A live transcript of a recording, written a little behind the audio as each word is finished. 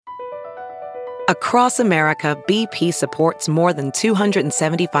Across America, BP supports more than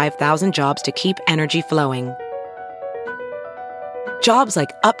 275,000 jobs to keep energy flowing. Jobs like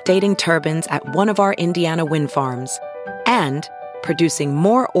updating turbines at one of our Indiana wind farms and producing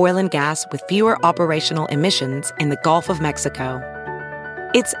more oil and gas with fewer operational emissions in the Gulf of Mexico.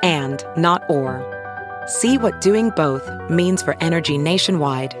 It's and, not or. See what doing both means for energy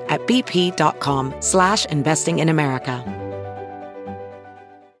nationwide at bp.com/investing in America.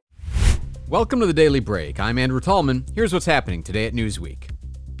 Welcome to the Daily Break. I'm Andrew Tallman. Here's what's happening today at Newsweek.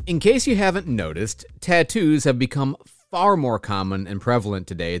 In case you haven't noticed, tattoos have become far more common and prevalent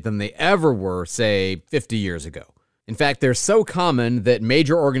today than they ever were, say, 50 years ago. In fact, they're so common that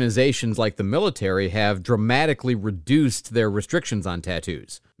major organizations like the military have dramatically reduced their restrictions on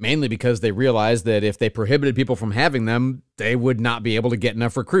tattoos, mainly because they realized that if they prohibited people from having them, they would not be able to get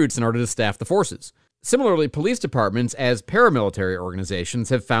enough recruits in order to staff the forces. Similarly, police departments as paramilitary organizations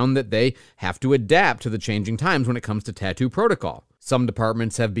have found that they have to adapt to the changing times when it comes to tattoo protocol. Some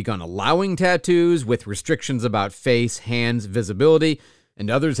departments have begun allowing tattoos with restrictions about face, hands, visibility,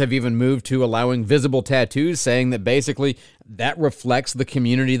 and others have even moved to allowing visible tattoos, saying that basically that reflects the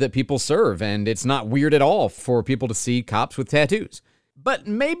community that people serve, and it's not weird at all for people to see cops with tattoos. But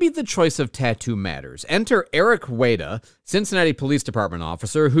maybe the choice of tattoo matters. Enter Eric Wada, Cincinnati Police Department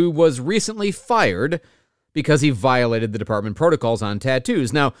officer, who was recently fired because he violated the department protocols on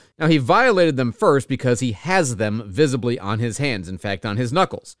tattoos. Now he violated them first because he has them visibly on his hands, in fact, on his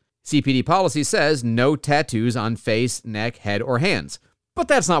knuckles. CPD policy says no tattoos on face, neck, head, or hands. But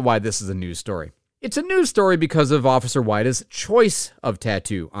that's not why this is a news story. It's a news story because of Officer Wada's choice of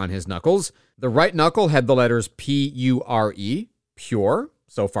tattoo on his knuckles. The right knuckle had the letters P-U-R-E, pure.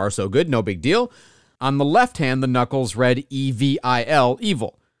 So far, so good, no big deal. On the left hand, the knuckles read E-V-I-L,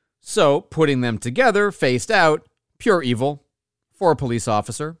 evil. So, putting them together, faced out, pure evil, for a police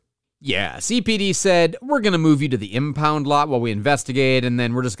officer. Yeah, CPD said, we're going to move you to the impound lot while we investigate, and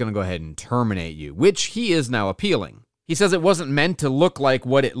then we're just going to go ahead and terminate you, which he is now appealing. He says it wasn't meant to look like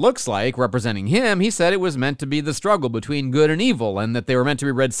what it looks like representing him. He said it was meant to be the struggle between good and evil, and that they were meant to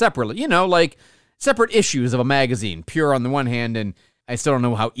be read separately. You know, like separate issues of a magazine, pure on the one hand, and I still don't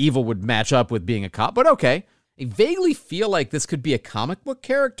know how evil would match up with being a cop, but okay. I vaguely feel like this could be a comic book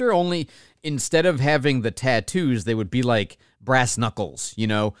character, only instead of having the tattoos, they would be like brass knuckles, you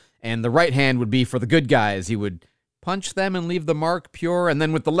know, and the right hand would be for the good guys. He would punch them and leave the mark pure, and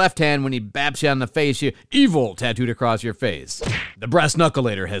then with the left hand, when he baps you on the face, you evil tattooed across your face. The brass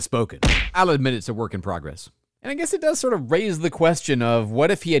knuckleator has spoken. I'll admit it's a work in progress. And I guess it does sort of raise the question of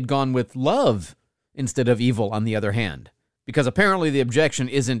what if he had gone with love instead of evil on the other hand? Because apparently the objection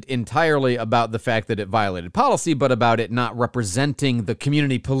isn't entirely about the fact that it violated policy, but about it not representing the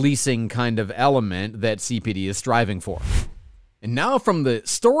community policing kind of element that CPD is striving for. And now from the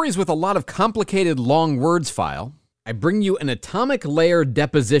stories with a lot of complicated long words file, I bring you an atomic layer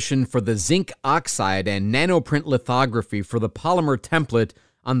deposition for the zinc oxide and nanoprint lithography for the polymer template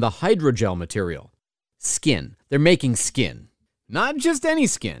on the hydrogel material. Skin. They're making skin. Not just any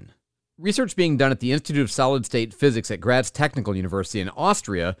skin. Research being done at the Institute of Solid-State Physics at Graz Technical University in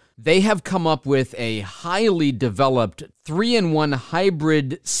Austria, they have come up with a highly developed 3-in-1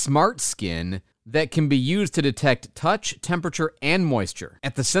 hybrid smart skin that can be used to detect touch, temperature, and moisture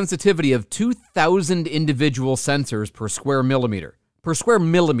at the sensitivity of 2,000 individual sensors per square millimeter.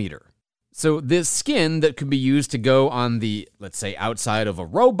 So this skin that could be used to go on the, let's say, outside of a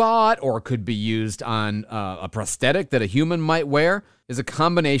robot, or could be used on a prosthetic that a human might wear, is a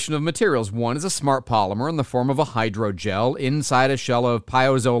combination of materials. One is a smart polymer in the form of a hydrogel inside a shell of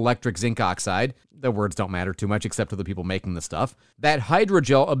piezoelectric zinc oxide. The words don't matter too much except to the people making the stuff. That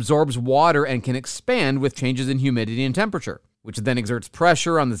hydrogel absorbs water and can expand with changes in humidity and temperature, which then exerts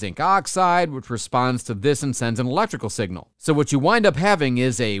pressure on the zinc oxide, which responds to this and sends an electrical signal. So what you wind up having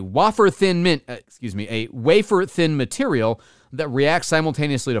is a wafer-thin material that reacts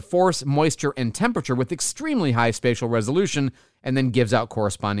simultaneously to force, moisture, and temperature with extremely high spatial resolution, and then gives out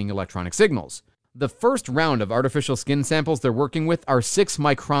corresponding electronic signals. The first round of artificial skin samples they're working with are 6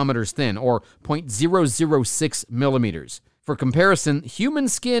 micrometers thin, or 0.006 millimeters. For comparison, human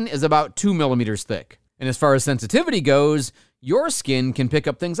skin is about 2 millimeters thick. And as far as sensitivity goes, your skin can pick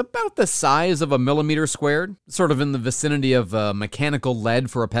up things about the size of a millimeter squared, sort of in the vicinity of mechanical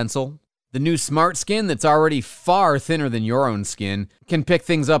lead for a pencil. The new smart skin that's already far thinner than your own skin can pick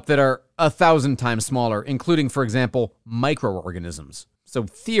things up that are 1,000 times smaller, including, for example, microorganisms. So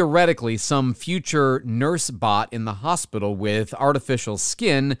theoretically, some future nurse bot in the hospital with artificial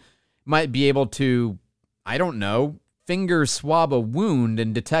skin might be able to, I don't know, finger swab a wound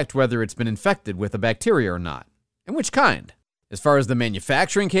and detect whether it's been infected with a bacteria or not. And which kind? As far as the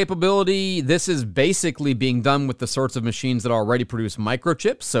manufacturing capability, this is basically being done with the sorts of machines that already produce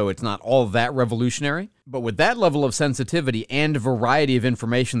microchips, so it's not all that revolutionary. But with that level of sensitivity and variety of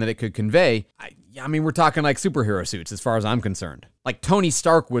information that it could convey, I mean, we're talking like superhero suits as far as I'm concerned. Like Tony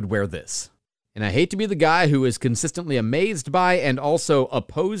Stark would wear this. And I hate to be the guy who is consistently amazed by and also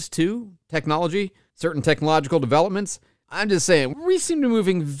opposed to technology, certain technological developments. I'm just saying, we seem to be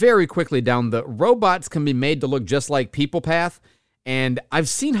moving very quickly down the robots can be made to look just like people path, and I've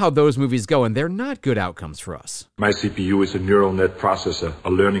seen how those movies go, and they're not good outcomes for us. My CPU is a neural net processor, a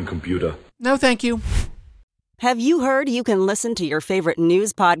learning computer. No, thank you. Have you heard you can listen to your favorite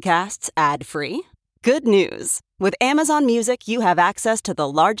news podcasts ad-free? Good news. With Amazon Music, you have access to the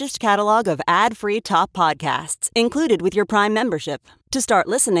largest catalog of ad-free top podcasts included with your Prime membership. To start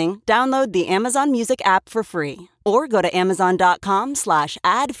listening, download the Amazon Music app for free or go to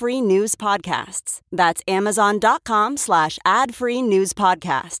amazon.com/ad-free news podcasts. That's amazon.com/ad-free news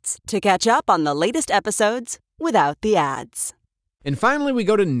podcasts to catch up on the latest episodes without the ads. And finally, we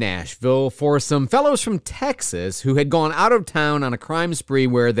go to Nashville for some fellows from Texas who had gone out of town on a crime spree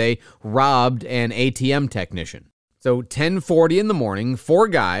where they robbed an ATM technician. So 10:40 in the morning, 4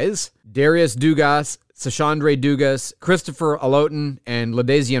 guys, Darius Dugas, Sashandre Dugas, Christopher Aloton, and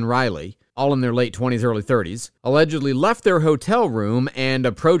Ladazian Riley, all in their late 20s, early 30s, allegedly left their hotel room and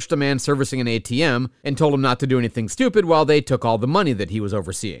approached a man servicing an ATM and told him not to do anything stupid while they took all the money that he was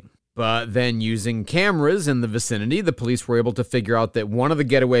overseeing. But then using cameras in the vicinity, the police were able to figure out that one of the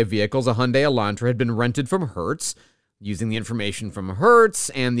getaway vehicles, a Hyundai Elantra, had been rented from Hertz. Using the information from Hertz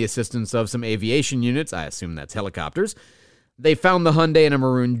and the assistance of some aviation units, I assume that's helicopters, they found the Hyundai in a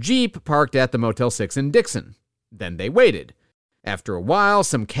maroon Jeep parked at the Motel 6 in Dixon. Then they waited. After a while,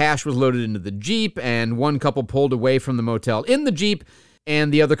 some cash was loaded into the Jeep, and one couple pulled away from the motel in the Jeep,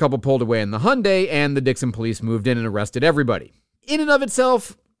 and the other couple pulled away in the Hyundai, and the Dixon police moved in and arrested everybody. In and of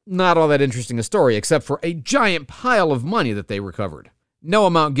itself, not all that interesting a story, except for a giant pile of money that they recovered. No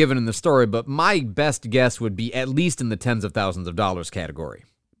amount given in the story, but my best guess would be at least in the tens of thousands of dollars category.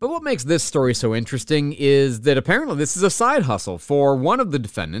 But what makes this story so interesting is that apparently this is a side hustle for one of the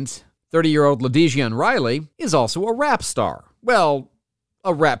defendants. 30-year-old Ladazian Riley is also a rap star. Well,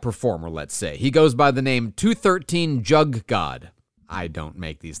 a rap performer, let's say. He goes by the name 213 Jug God. I don't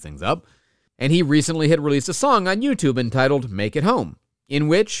make these things up. And he recently had released a song on YouTube entitled Make It Home, in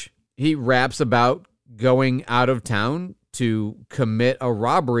which he raps about going out of town to commit a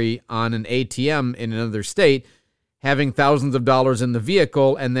robbery on an ATM in another state, having thousands of dollars in the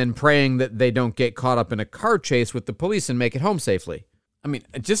vehicle, and then praying that they don't get caught up in a car chase with the police and make it home safely. I mean,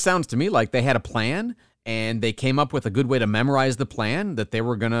 it just sounds to me like they had a plan, and they came up with a good way to memorize the plan, that they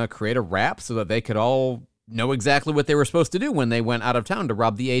were going to create a rap so that they could all know exactly what they were supposed to do when they went out of town to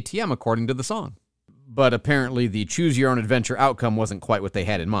rob the ATM, according to the song. But apparently the choose-your-own-adventure outcome wasn't quite what they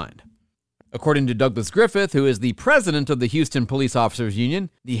had in mind. According to Douglas Griffith, who is the president of the Houston Police Officers Union,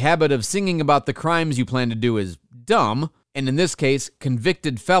 the habit of singing about the crimes you plan to do is dumb, and in this case,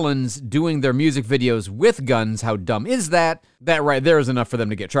 convicted felons doing their music videos with guns, how dumb is that? That right there is enough for them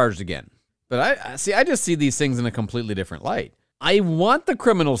to get charged again. But I just see these things in a completely different light. I want the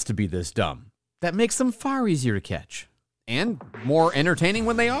criminals to be this dumb. That makes them far easier to catch, and more entertaining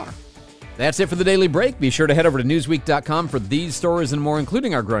when they are. That's it for the Daily Break. Be sure to head over to Newsweek.com for these stories and more,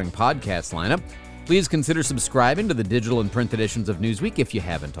 including our growing podcast lineup. Please consider subscribing to the digital and print editions of Newsweek if you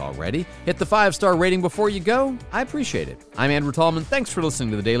haven't already. Hit the 5-star rating before you go. I appreciate it. I'm Andrew Tallman. Thanks for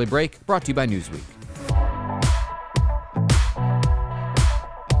listening to the Daily Break, brought to you by Newsweek.